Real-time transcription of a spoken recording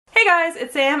guys,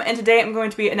 it's Sam, and today I'm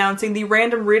going to be announcing the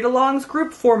Random Readalongs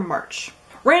group for March.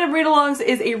 Random Readalongs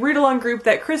is a read-along group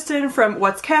that Kristen from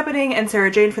What's Cappening and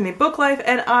Sarah Jane from The Book Life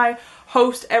and I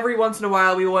host every once in a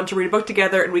while. We want to read a book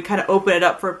together and we kind of open it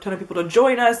up for a ton of people to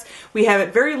join us. We have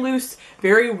it very loose,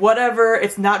 very whatever.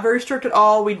 It's not very strict at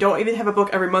all. We don't even have a book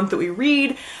every month that we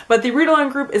read, but the read-along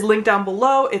group is linked down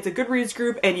below. It's a Goodreads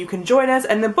group and you can join us,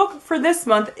 and the book for this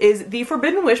month is The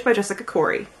Forbidden Wish by Jessica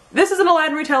Corey. This is an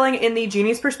Aladdin retelling in the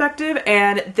genie's perspective,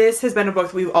 and this has been a book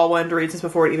that we've all wanted to read since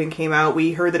before it even came out.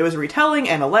 We heard that it was a retelling,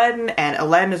 and Aladdin is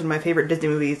one of my favorite Disney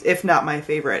movies, if not my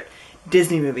favorite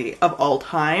Disney movie of all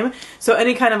time. So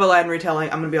any kind of Aladdin retelling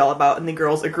I'm gonna be all about, and the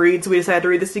girls agreed, so we decided to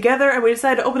read this together, and we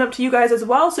decided to open up to you guys as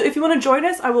well. So if you want to join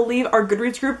us, I will leave our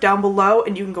Goodreads group down below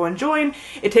and you can go and join.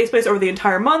 It takes place over the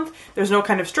entire month. There's no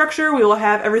kind of structure. We will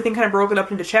have everything kind of broken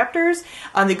up into chapters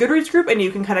on the Goodreads group, and you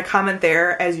can kind of comment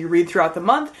there as you read throughout the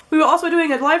month. We will also be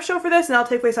doing a live show for this, and that'll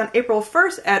take place on April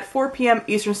 1st at 4 p.m.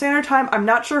 Eastern Standard Time. I'm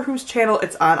not sure whose channel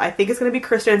it's on. I think it's going to be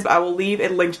Kristen's, but I will leave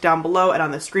it linked down below and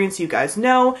on the screen so you guys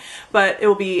know. But it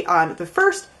will be on the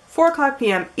 1st, 4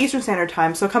 p.m. Eastern Standard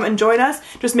Time, so come and join us.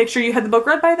 Just make sure you had the book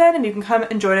read by then, and you can come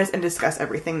and join us and discuss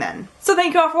everything then. So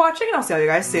thank you all for watching, and I'll see all you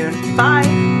guys soon.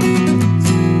 Bye!